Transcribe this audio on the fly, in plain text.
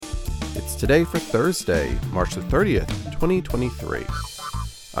It's today for Thursday, March the 30th, 2023.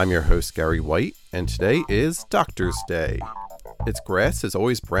 I'm your host, Gary White, and today is Doctor's Day. It's grass is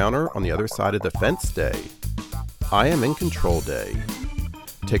always browner on the other side of the fence day. I am in control day.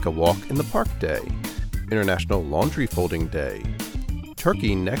 Take a walk in the park day. International laundry folding day.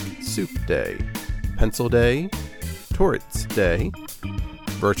 Turkey neck soup day. Pencil day. Tourette's day.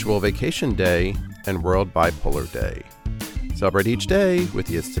 Virtual vacation day. And World Bipolar Day. Celebrate each day with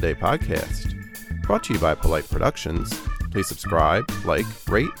the It's Today podcast. Brought to you by Polite Productions. Please subscribe, like,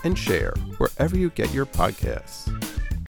 rate, and share wherever you get your podcasts.